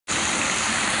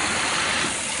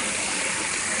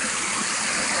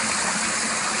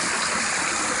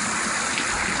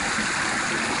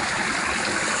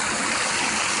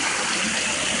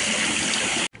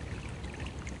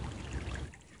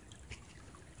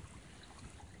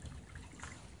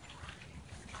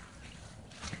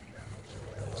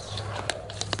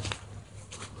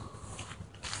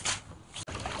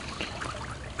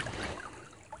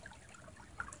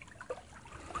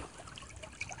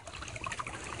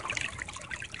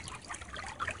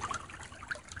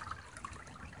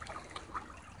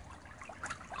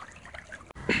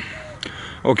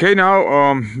Okay,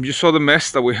 now you saw the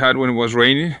mess that we had when it was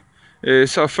raining.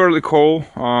 It's fairly cold.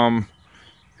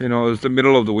 You know, it's the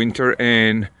middle of the winter,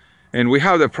 and we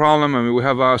have the problem. I mean, we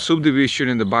have a subdivision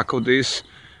in the back of this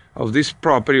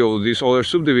property, or this other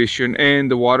subdivision, and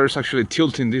the water is actually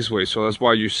tilting this way. So that's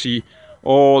why you see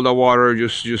all the water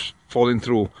just falling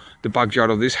through the backyard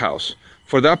of this house.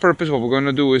 For that purpose, what we're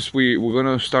gonna do is we're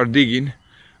gonna start digging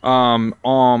around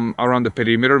the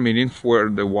perimeter, meaning where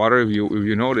the water, if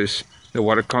you notice, the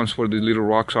water comes where the little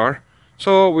rocks are.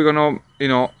 So we're gonna, you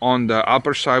know, on the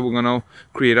upper side, we're gonna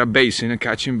create a basin, a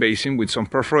catching basin with some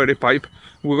perforated pipe.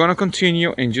 We're gonna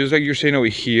continue, and just like you're seeing over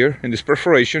here in this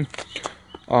perforation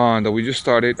that we just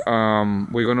started,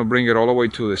 we're gonna bring it all the way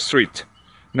to the street.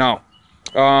 Now,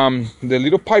 the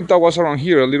little pipe that was around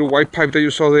here, a little white pipe that you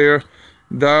saw there,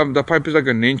 the pipe is like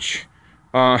an inch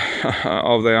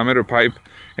of diameter pipe,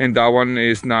 and that one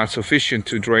is not sufficient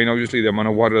to drain obviously the amount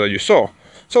of water that you saw.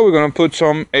 So we're gonna put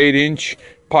some 8-inch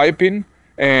piping,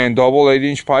 and double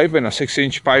 8-inch pipe and a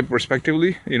 6-inch pipe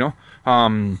respectively, you know,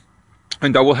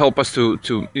 and that will help us to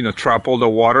you know, trap all the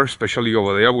water, especially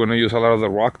over there. We're gonna use a lot of the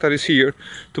rock that is here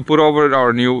to put over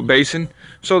our new basin,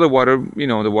 so the water, you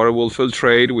know, the water will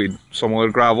filtrate with some other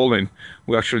gravel and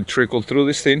we actually trickle through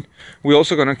this thing. We're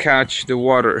also gonna catch the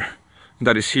water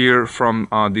that is here from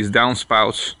these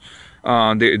downspouts.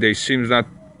 They seem that,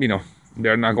 you know,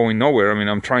 they're not going nowhere. I mean,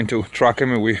 I'm trying to track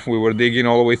them, and we were digging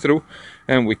all the way through,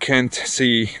 and we can't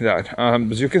see that.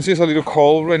 As you can see, it's a little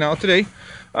cold right now today.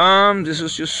 This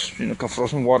is just, you know, a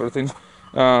frozen water thing.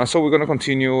 So we're gonna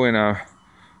continue in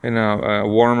a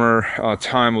warmer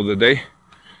time of the day,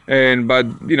 but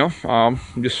you know,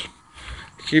 just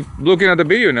keep looking at the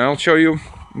video, and I'll show you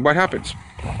what happens.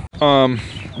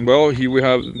 Well, here we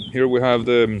have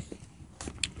the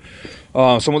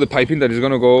some of the piping that is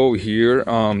gonna go here.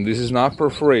 This is not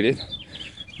perforated.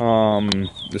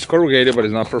 It's corrugated, but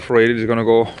it's not perforated. It's gonna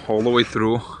go all the way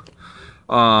through,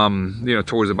 you know,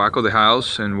 towards the back of the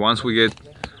house. And once we get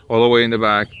all the way in the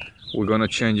back, we're gonna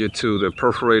change it to the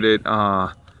perforated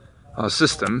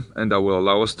system, and that will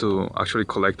allow us to actually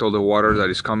collect all the water that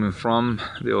is coming from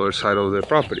the other side of the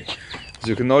property. As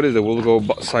you can notice, they will go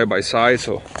side by side.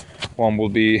 So one will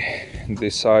be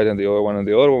this side and the other one on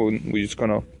the other one. We're just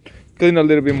gonna clean a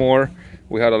little bit more.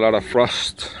 We had a lot of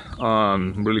frost,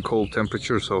 really cold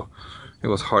temperature, so it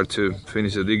was hard to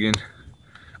finish the digging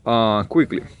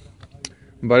quickly.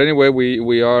 But anyway,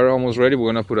 we are almost ready. We're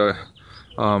gonna put a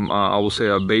I will say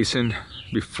a basin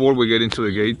before we get into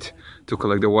the gate to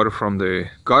collect the water from the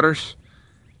gutters,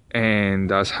 and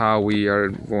that's how we are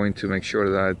going to make sure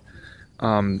that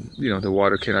you know, the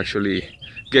water can actually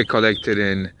get collected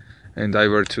and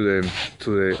divert to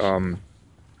the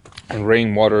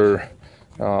rainwater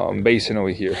basin over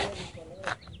here.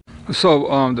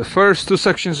 So the first two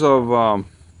sections of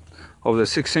the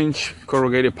 6-inch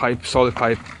corrugated pipe, solid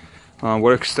pipe,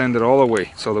 were extended all the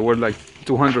way. So they were like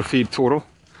 200 feet total,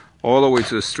 all the way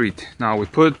to the street. Now we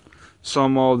put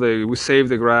we saved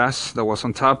the grass that was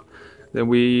on top. Then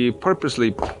we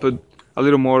purposely put a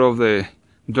little more of the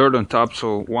dirt on top,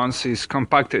 so once it's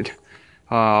compacted,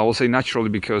 I will say naturally,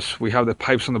 because we have the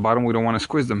pipes on the bottom, we don't want to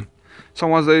squeeze them. So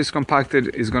once that is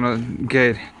compacted, it's gonna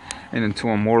get into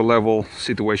a more level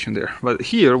situation there. But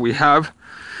here we have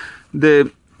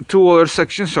the two other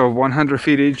sections of 100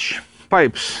 feet each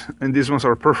pipes, and these ones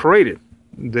are perforated.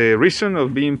 The reason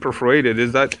of being perforated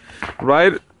is that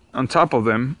right on top of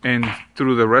them and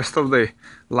through the rest of the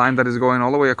line that is going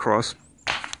all the way across,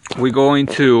 we're going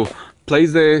to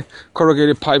place the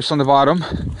corrugated pipes on the bottom,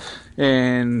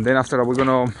 and then after that we're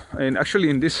gonna, and actually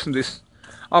in this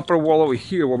upper wall over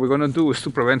here, what we're gonna do is to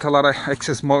prevent a lot of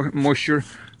excess moisture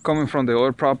coming from the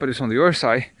other properties on the other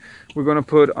side. We're gonna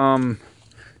put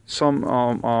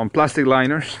some plastic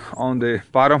liners on the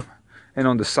bottom and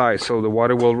on the side, so the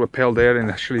water will repel there and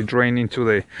actually drain into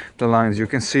the lines. You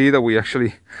can see that we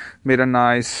actually made a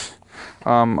nice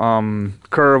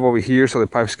curve over here, so the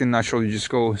pipes can naturally just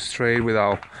go straight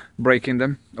without breaking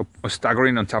them or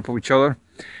staggering on top of each other.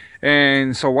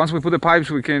 And so once we put the pipes,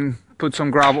 we can put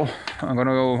some gravel.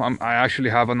 I actually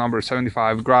have a number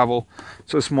 75 gravel,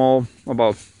 so small,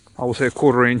 about, I would say a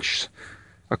quarter inch,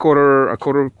 a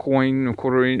quarter coin, a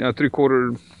quarter inch,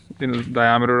 3/4, you know,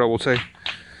 diameter, I would say.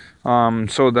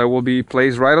 So that will be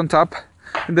placed right on top,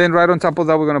 and then right on top of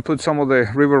that we're gonna put some of the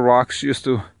river rocks, used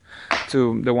to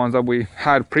the ones that we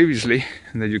had previously,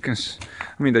 and that you can,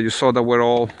 I mean, that you saw that were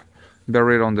all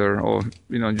buried under, or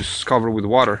you know, just covered with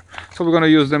water. So we're gonna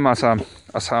use them as a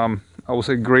I would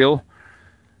say grill,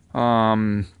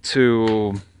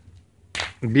 to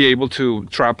be able to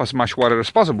trap as much water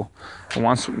as possible. And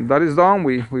once that is done,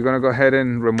 we're gonna go ahead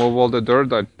and remove all the dirt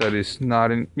that is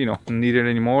not needed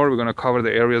anymore. We're gonna cover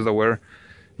the areas that were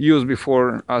used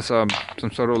before as some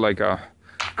sort of like a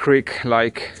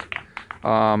creek-like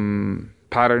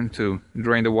pattern to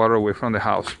drain the water away from the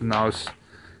house. Now it's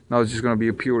just gonna be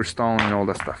a pure stone and all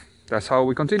that stuff. That's how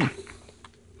we continue.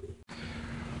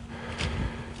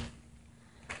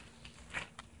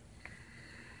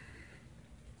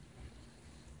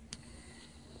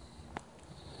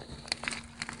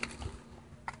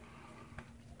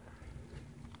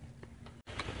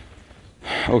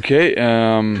 Okay,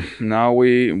 now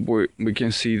we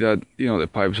can see that the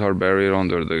pipes are buried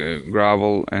under the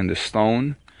gravel and the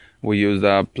stone. We use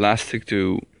that plastic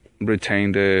to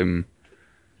retain the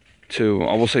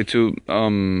I will say to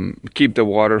keep the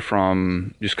water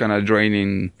from just kind of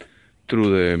draining through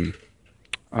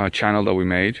the channel that we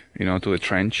made, to the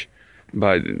trench.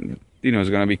 But it's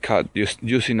gonna be cut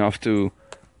just enough to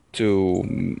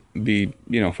be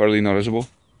fairly noticeable.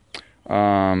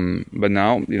 But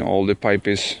now all the pipe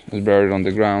is buried on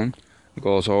the ground. It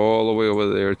goes all the way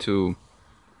over there to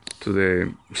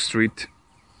the street.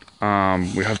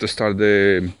 We have to start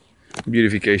the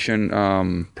beautification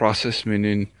process,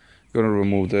 meaning going to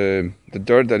remove the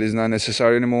dirt that is not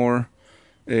necessary anymore,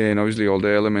 and obviously all the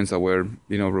elements that were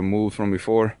removed from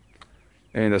before.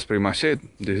 And that's pretty much it.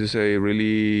 This is a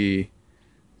really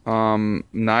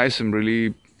nice and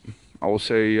really, I would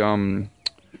say,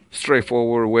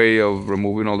 straightforward way of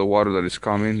removing all the water that is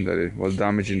coming, that it was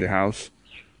damaging the house.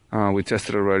 We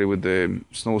tested already with the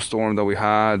snowstorm that we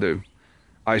had. The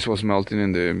ice was melting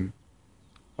and the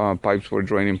pipes were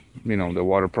draining the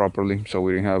water properly, so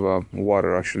we didn't have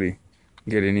water actually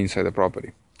getting inside the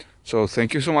property. So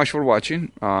thank you so much for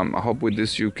watching. I hope with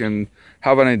this you can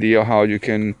have an idea how you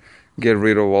can get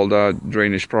rid of all that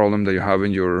drainage problem that you have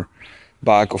in your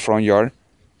back or front yard.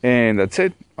 And that's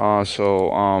it.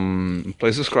 So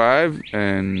please subscribe,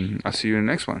 and I'll see you in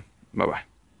the next one. Bye bye.